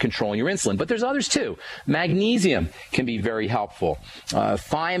and controlling your insulin. But there's others too. Magnesium can be very helpful.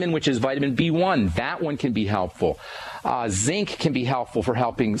 Thiamine, which is vitamin B1, that one can be helpful. Zinc can be helpful for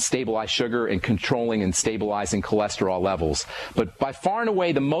helping stabilize sugar and controlling and stabilizing cholesterol levels. But by far and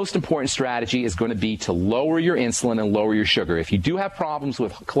away, the most important strategy is going to be to lower your insulin and lower your sugar. If you do have problems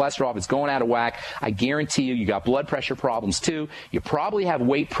with cholesterol, if it's going out of whack, I guarantee you got blood pressure problems too. You probably have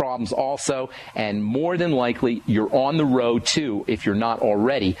weight problems also, and more than likely, you're on the road too if you're not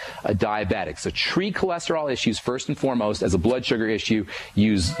already a diabetic. So treat cholesterol issues first and foremost as a blood sugar issue.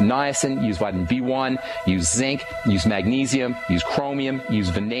 Use niacin, use vitamin B1, use zinc, use magnesium, use chromium, use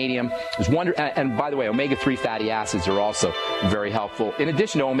vanadium. And by the way, omega-3 fatty acids are also very helpful. In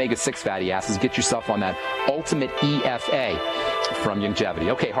addition to omega-6 fatty acids, get yourself on that ultimate EFA from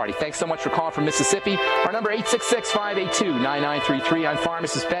Longevity. Okay, Hardy, thanks so much for calling from Mississippi. Our number 866-582-9933. I'm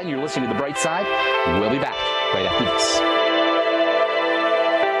Pharmacist Ben. You're listening to The Bright Side. We'll be back right after this.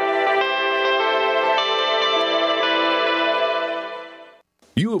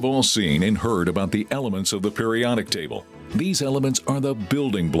 You have all seen and heard about the elements of the periodic table. These elements are the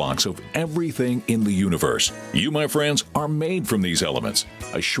building blocks of everything in the universe. You, my friends, are made from these elements.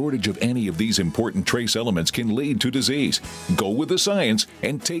 A shortage of any of these important trace elements can lead to disease. Go with the science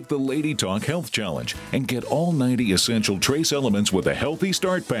and take the Lady Talk Health Challenge and get all 90 essential trace elements with a healthy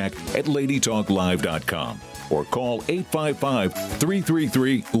start pack at LadyTalkLive.com. Or call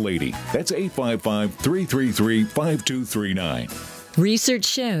 855-333-LADY. That's 855-333-5239. Research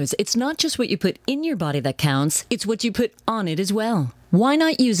shows it's not just what you put in your body that counts, it's what you put on it as well. Why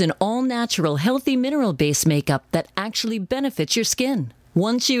not use an all-natural, healthy mineral-based makeup that actually benefits your skin?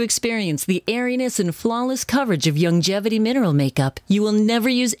 Once you experience the airiness and flawless coverage of Longevity mineral makeup, you will never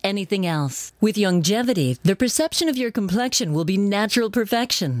use anything else. With Longevity, the perception of your complexion will be natural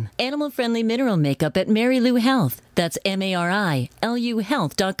perfection. Animal-friendly mineral makeup at Mary Lou Health. That's MARILU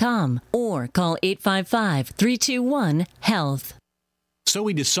Health.com. Or call 855-321-HEALTH. So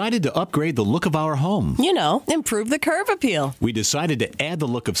we decided to upgrade the look of our home. You know, improve the curb appeal. We decided to add the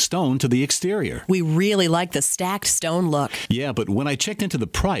look of stone to the exterior. We really like the stacked stone look. Yeah, but when I checked into the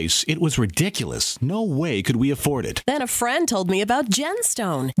price, it was ridiculous. No way could we afford it. Then a friend told me about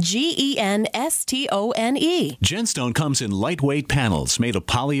Genstone. Genstone. Genstone comes in lightweight panels made of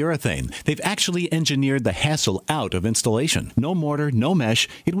polyurethane. They've actually engineered the hassle out of installation. No mortar, no mesh.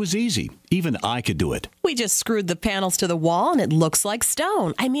 It was easy. Even I could do it. We just screwed the panels to the wall and it looks like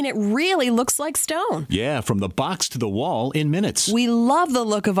stone. I mean, it really looks like stone. Yeah, from the box to the wall in minutes. We love the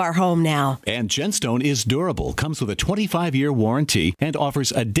look of our home now. And Genstone is durable, comes with a 25-year warranty, and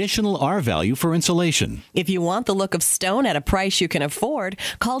offers additional R value for insulation. If you want the look of stone at a price you can afford,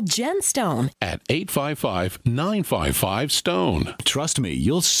 call Genstone at 855-955-STONE. Trust me,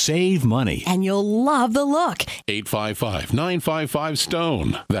 you'll save money. And you'll love the look.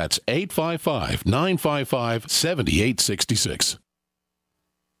 855-955-STONE. That's 855-955-7866.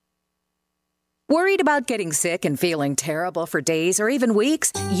 Worried about getting sick and feeling terrible for days or even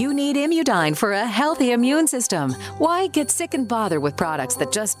weeks? You need Immudyne for a healthy immune system. Why get sick and bother with products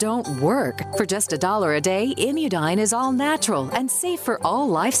that just don't work? For just $1 a day, Immudyne is all natural and safe for all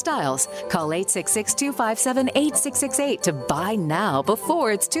lifestyles. Call 866-257-8668 to buy now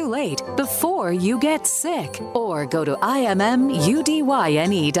before it's too late, before you get sick. Or go to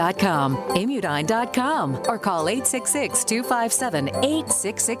IMMUDYNE.com, Immudyne.com, or call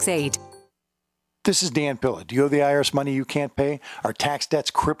 866-257-8668. This is Dan Pilla. Do you owe the IRS money you can't pay? Are tax debts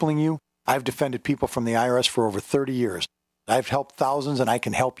crippling you? I've defended people from the IRS for over 30 years. I've helped thousands, and I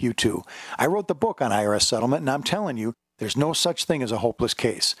can help you too. I wrote the book on IRS settlement, and I'm telling you, there's no such thing as a hopeless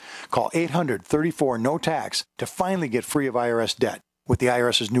case. Call 800-34-NO-TAX to finally get free of IRS debt. With the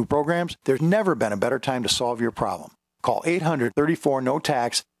IRS's new programs, there's never been a better time to solve your problem. Call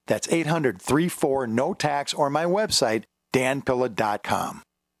 800-34-NO-TAX. That's 800-34-NO-TAX, or my website, danpilla.com.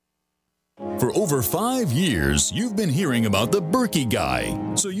 For over 5 years, you've been hearing about the Berkey Guy,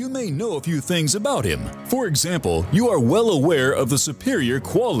 so you may know a few things about him. For example, you are well aware of the superior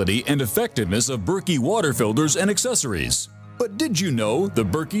quality and effectiveness of Berkey water filters and accessories. But did you know the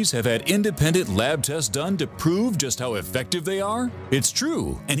Berkeys have had independent lab tests done to prove just how effective they are? It's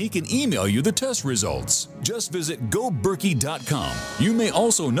true, and he can email you the test results. Just visit GoBerkey.com. You may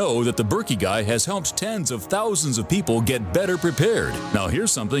also know that the Berkey Guy has helped tens of thousands of people get better prepared. Now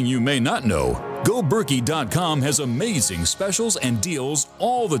here's something you may not know. GoBerkey.com has amazing specials and deals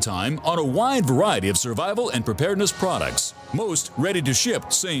all the time on a wide variety of survival and preparedness products. Most ready to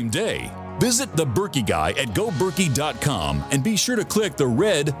ship same day. Visit the Berkey Guy at GoBerkey.com and be sure to click the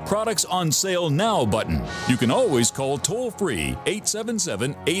red Products on Sale Now button. You can always call toll-free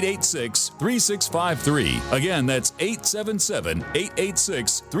 877-886-3653. Again, that's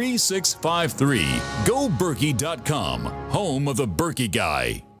 877-886-3653. GoBerkey.com, home of the Berkey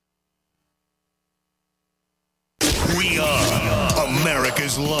Guy. We are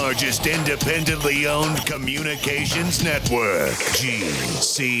America's largest independently owned communications network,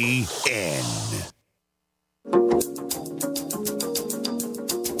 GCN.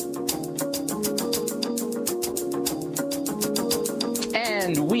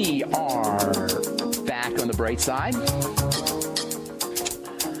 And we are back on the bright side.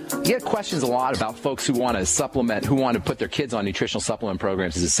 You get questions a lot about folks who want to supplement, who want to put their kids on nutritional supplement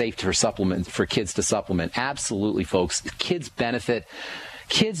programs. Is it safe for kids to supplement? Absolutely, folks. Kids benefit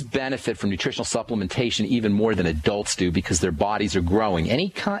from nutritional supplementation even more than adults do because their bodies are growing.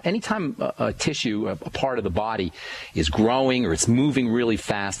 Anytime a tissue, a part of the body is growing or it's moving really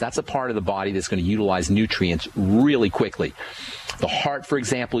fast, that's a part of the body that's going to utilize nutrients really quickly. The heart, for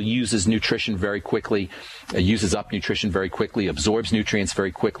example, uses nutrition very quickly, uses up nutrition very quickly, absorbs nutrients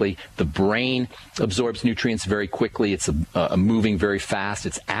very quickly. The brain absorbs nutrients very quickly. It's moving very fast.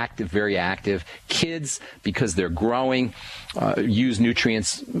 It's active, very active. Kids, because they're growing, use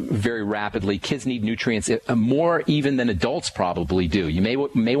nutrients very rapidly. Kids need nutrients more even than adults probably do. You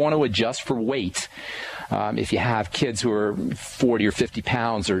may want to adjust for weight. If you have kids who are 40 or 50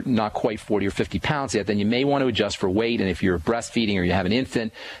 pounds or not quite 40 or 50 pounds yet, then you may want to adjust for weight. And if you're breastfeeding or you have an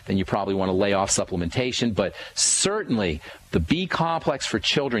infant, then you probably want to lay off supplementation. But certainly, the B complex for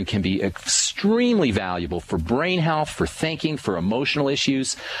children can be extremely valuable for brain health, for thinking, for emotional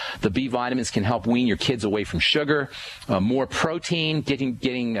issues. The B vitamins can help wean your kids away from sugar. More protein, getting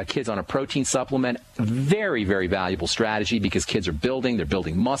kids on a protein supplement, very, very valuable strategy because kids are building, they're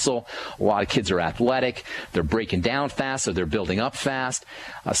building muscle. A lot of kids are athletic. They're breaking down fast, so they're building up fast.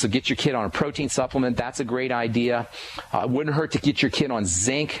 So get your kid on a protein supplement. That's a great idea. It wouldn't hurt to get your kid on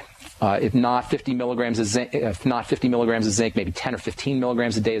zinc. if not 50 milligrams of zinc, maybe 10 or 15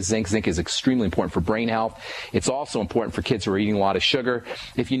 milligrams a day of zinc. Zinc is extremely important for brain health. It's also important for kids who are eating a lot of sugar.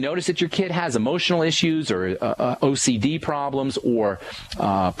 If you notice that your kid has emotional issues or OCD problems or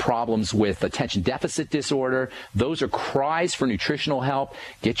problems with attention deficit disorder, those are cries for nutritional help.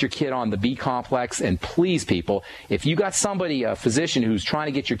 Get your kid on the B complex. And please, people, if you got somebody, a physician who's trying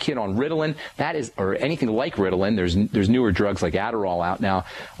to get your kid on Ritalin, that is, or anything like Ritalin, there's newer drugs like Adderall out now,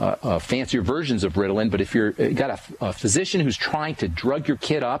 fancier versions of Ritalin. But if you're got a physician who's trying to drug your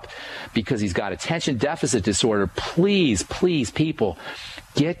kid up because he's got attention deficit disorder, please, people,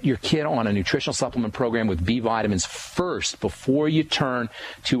 get your kid on a nutritional supplement program with B vitamins first before you turn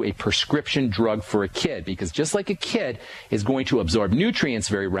to a prescription drug for a kid. Because just like a kid is going to absorb nutrients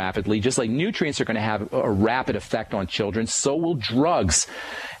very rapidly, just like nutrients are going to have a rapid effect on children, so will drugs.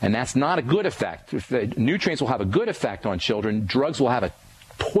 And that's not a good effect. If nutrients will have a good effect on children, drugs will have a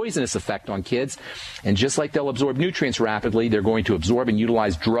poisonous effect on kids. And just like they'll absorb nutrients rapidly, they're going to absorb and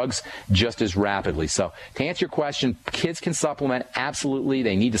utilize drugs just as rapidly. So to answer your question, kids can supplement. Absolutely.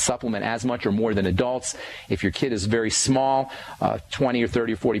 They need to supplement as much or more than adults. If your kid is very small, 20 or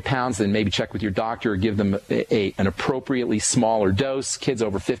 30 or 40 pounds, then maybe check with your doctor or give them an appropriately smaller dose. Kids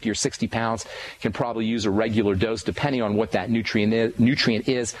over 50 or 60 pounds can probably use a regular dose depending on what that nutrient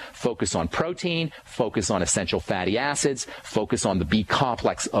is. Focus on protein, focus on essential fatty acids, focus on the B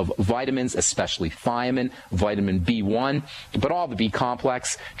complex of vitamins, especially thiamine, vitamin B1, but all the B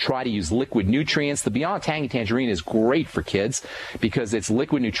complex. Try to use liquid nutrients. The Beyond Tangy Tangerine is great for kids because it's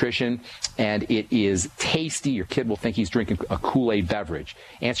liquid nutrition and it is tasty. Your kid will think he's drinking a Kool-Aid beverage.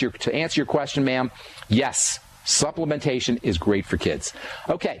 To answer your question, ma'am, yes, supplementation is great for kids.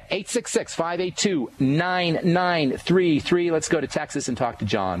 Okay, 866-582-9933. Let's go to Texas and talk to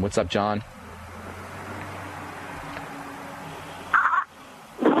John. What's up, John?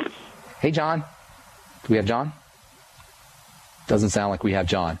 Hey, John. Do we have John? Doesn't sound like we have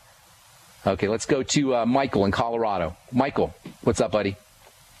John. Okay, let's go to Michael in Colorado. Michael, what's up, buddy?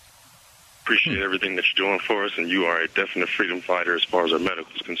 Appreciate everything that you're doing for us, and you are a definite freedom fighter as far as our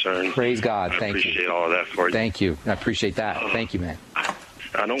medical is concerned. Praise God. Thank you. I appreciate all of that for you. Thank you. I appreciate that. Thank you, man.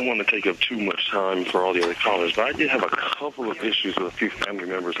 I don't want to take up too much time for all the other callers, but I did have a couple of issues with a few family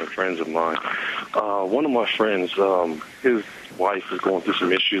members and friends of mine. One of my friends, his wife is going through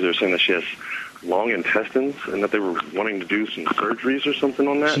some issues. They're saying that she has long intestines and that they were wanting to do some surgeries or something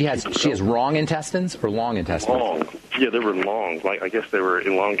on that. She has wrong intestines or long intestines? Long. Yeah, they were long. Like, I guess they were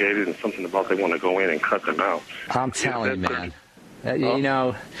elongated and something about they want to go in and cut them out. I'm telling you, man. You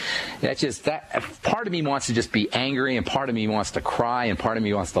know, that's just that. Part of me wants to just be angry, and part of me wants to cry, and part of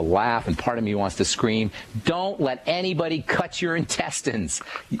me wants to laugh, and part of me wants to scream. Don't let anybody cut your intestines.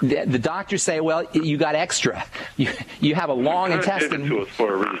 The doctors say, well, you got extra. You have a long intestine. Give it to us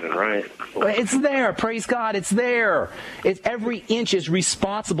for a reason, right? It's there. Praise God, it's there. Every inch is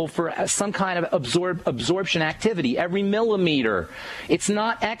responsible for some kind of absorption activity. Every millimeter. It's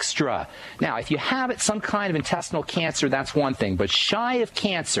not extra. Now, if you have some kind of intestinal cancer, that's one thing. But shy of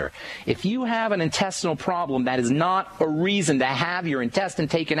cancer, if you have an intestinal problem, that is not a reason to have your intestine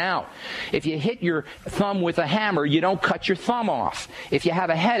taken out. If you hit your thumb with a hammer, you don't cut your thumb off. If you have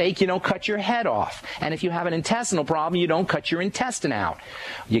a headache, you don't cut your head off. And if you have an intestinal problem, you don't cut your intestine out.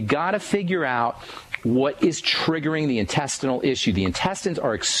 You got to figure out what is triggering the intestinal issue. The intestines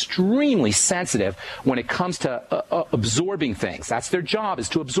are extremely sensitive when it comes to absorbing things. That's their job, is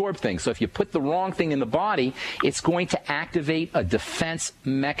to absorb things. So if you put the wrong thing in the body, it's going to activate a defense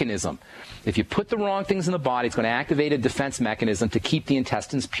mechanism. If you put the wrong things in the body, it's going to activate a defense mechanism to keep the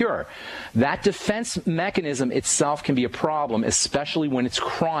intestines pure. That defense mechanism itself can be a problem, especially when it's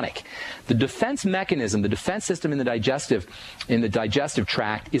chronic. The defense mechanism, the defense system in the digestive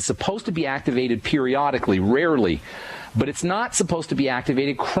tract is supposed to be activated periodically, rarely, but it's not supposed to be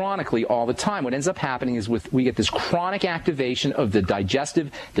activated chronically all the time. What ends up happening is we get this chronic activation of the digestive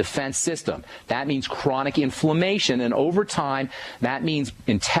defense system. That means chronic inflammation, and over time, that means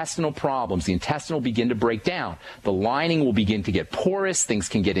intestinal problems. The intestine will begin to break down. The lining will begin to get porous. Things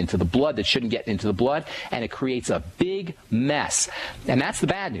can get into the blood that shouldn't get into the blood, and it creates a big mess. And that's the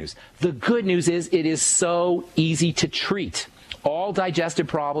bad news. The good news is it is so easy to treat. All digestive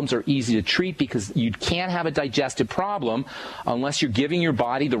problems are easy to treat because you can't have a digestive problem unless you're giving your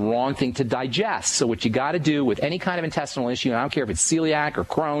body the wrong thing to digest. So what you got to do with any kind of intestinal issue, and I don't care if it's celiac or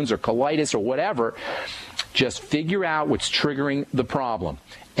Crohn's or colitis or whatever, just figure out what's triggering the problem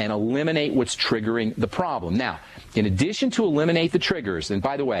and eliminate what's triggering the problem. Now, in addition to eliminate the triggers, and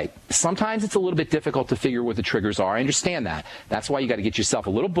by the way, sometimes it's a little bit difficult to figure what the triggers are. I understand that. That's why you got to get yourself a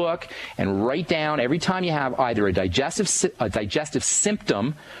little book and write down every time you have either a digestive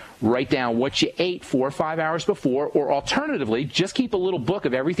symptom, write down what you ate 4 or 5 hours before, or alternatively, just keep a little book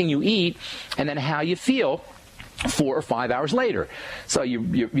of everything you eat and then how you feel 4 or 5 hours later. So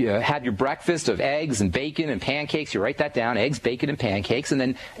you had your breakfast of eggs and bacon and pancakes. You write that down: eggs, bacon, and pancakes. And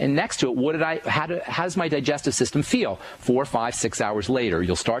then next to it, how does my digestive system feel 4, 5, 6 hours later?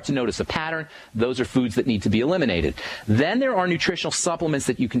 You'll start to notice a pattern. Those are foods that need to be eliminated. Then there are nutritional supplements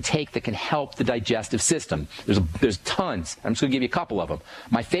that you can take that can help the digestive system. There's tons. I'm just going to give you a couple of them.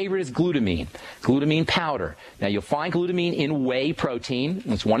 My favorite is glutamine powder. Now, you'll find glutamine in whey protein.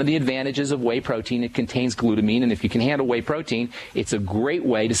 It's one of the advantages of whey protein. It contains glutamine, and if you can handle whey protein, it's a great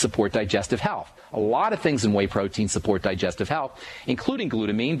way to support digestive health. A lot of things in whey protein support digestive health, including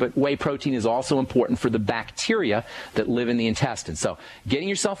glutamine, but whey protein is also important for the bacteria that live in the intestine. So getting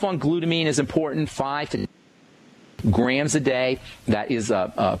yourself on glutamine is important. 5 to grams a day. That is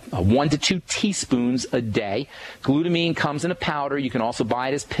 1 to 2 teaspoons a day. Glutamine comes in a powder. You can also buy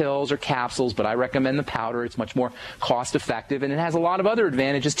it as pills or capsules, but I recommend the powder. It's much more cost effective, and it has a lot of other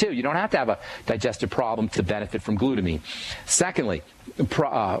advantages too. You don't have to have a digestive problem to benefit from glutamine. Secondly,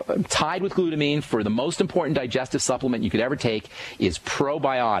 tied with glutamine for the most important digestive supplement you could ever take is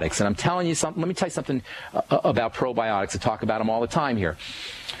probiotics. And I'm telling you something. Let me tell you something about probiotics. I talk about them all the time here.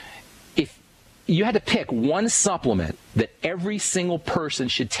 You had to pick one supplement that every single person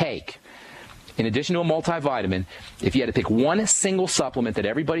should take, in addition to a multivitamin. If you had to pick one single supplement that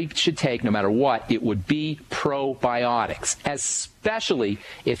everybody should take, no matter what, it would be probiotics. Especially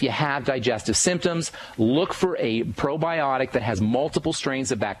if you have digestive symptoms, look for a probiotic that has multiple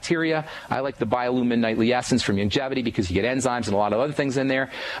strains of bacteria. I like the Biolumin Nightly Essence from Longevity because you get enzymes and a lot of other things in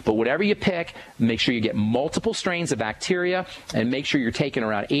there. But whatever you pick, make sure you get multiple strains of bacteria, and make sure you're taking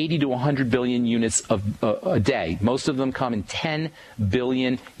around 80 to 100 billion units a day. Most of them come in 10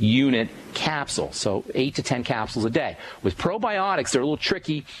 billion unit capsules, so 8 to 10 capsules a day. With probiotics, they're a little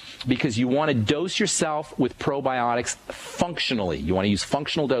tricky because you want to dose yourself with probiotics functionally. You want to use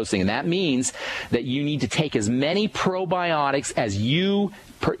functional dosing, and that means that you need to take as many probiotics as you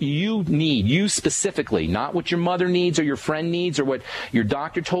need, you specifically, not what your mother needs or your friend needs or what your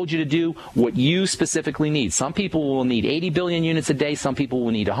doctor told you to do, what you specifically need. Some people will need 80 billion units a day. Some people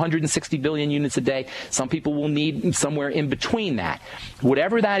will need 160 billion units a day. Some people will need somewhere in between that.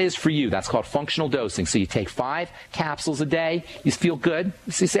 Whatever that is for you, that's called functional dosing. So you take 5 capsules a day. You feel good.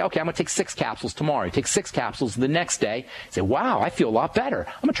 So you say, okay, I'm going to take 6 capsules tomorrow. You take 6 capsules the next day. You say, wow, I feel a lot better.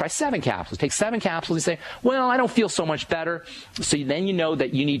 I'm going to try 7 capsules. Take 7 capsules. You say, well, I don't feel so much better. So then you know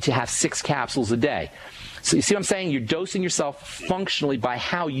that you need to have 6 capsules a day. So you see what I'm saying? You're dosing yourself functionally by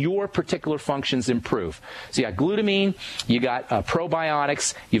how your particular functions improve. So you got glutamine, you got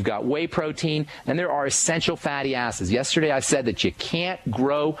probiotics, you've got whey protein, and there are essential fatty acids. Yesterday I said that you can't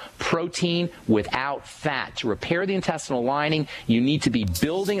grow protein without fat. To repair the intestinal lining, you need to be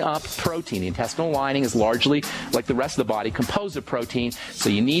building up protein. The intestinal lining is largely, like the rest of the body, composed of protein.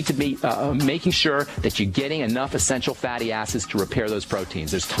 So you need to be making sure that you're getting enough essential fatty acids to repair those proteins.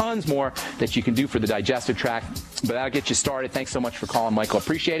 There's tons more that you can do for the digestive tract, but that'll get you started. Thanks so much for calling, Michael.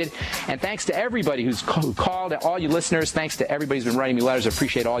 Appreciate it. And thanks to everybody who called, all you listeners. Thanks to everybody who's been writing me letters. I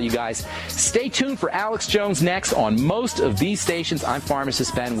appreciate all you guys. Stay tuned for Alex Jones next on most of these stations. I'm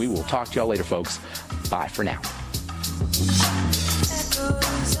Pharmacist Ben. We will talk to y'all later, folks. Bye for now.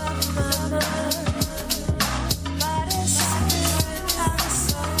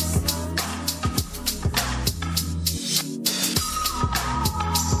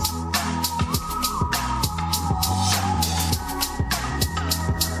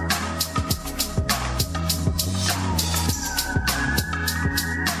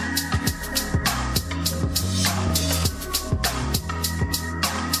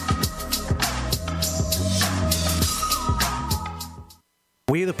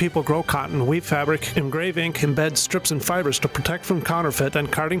 We the people grow cotton, weave fabric, engrave ink, embed strips and fibers to protect from counterfeit, then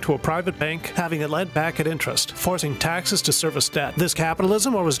carting to a private bank, having it lent back at interest, forcing taxes to service debt. This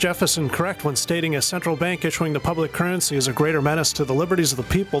capitalism, or was Jefferson correct when stating a central bank issuing the public currency is a greater menace to the liberties of the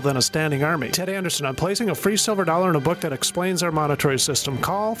people than a standing army? Ted Anderson, I'm placing a free silver dollar in a book that explains our monetary system.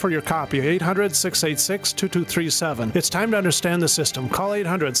 Call for your copy, 800-686-2237. It's time to understand the system. Call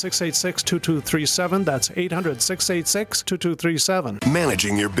 800-686-2237. That's 800-686-2237. Managing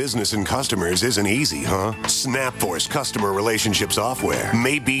your business and customers isn't easy, huh? SnapForce customer relationship software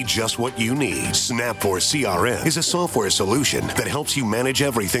may be just what you need. SnapForce CRM is a software solution that helps you manage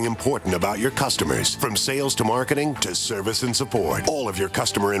everything important about your customers, from sales to marketing to service and support. All of your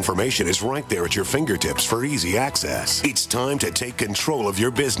customer information is right there at your fingertips for easy access. It's time to take control of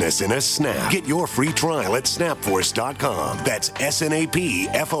your business in a snap. Get your free trial at snapforce.com. That's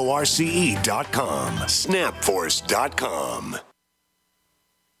SNAPFORCE.com. Snapforce.com.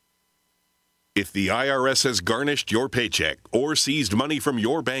 If the IRS has garnished your paycheck or seized money from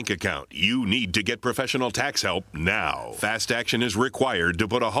your bank account, you need to get professional tax help now. Fast action is required to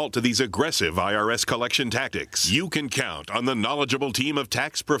put a halt to these aggressive IRS collection tactics. You can count on the knowledgeable team of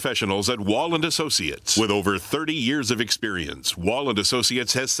tax professionals at Wall & Associates. With over 30 years of experience, Wall &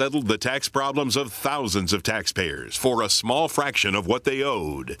 Associates has settled the tax problems of thousands of taxpayers for a small fraction of what they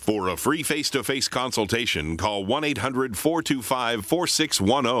owed. For a free face-to-face consultation, call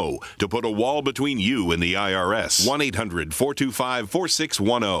 1-800-425-4610 to put a wall between you and the IRS.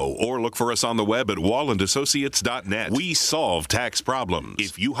 1-800-425-4610 or look for us on the web at wallandassociates.net. We solve tax problems.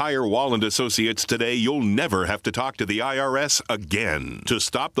 If you hire Wall & Associates today, you'll never have to talk to the IRS again. To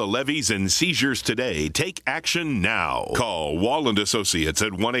stop the levies and seizures today, take action now. Call Wall & Associates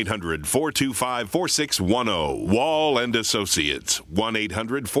at 1-800-425-4610. Wall & Associates.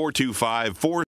 1-800-425-4610.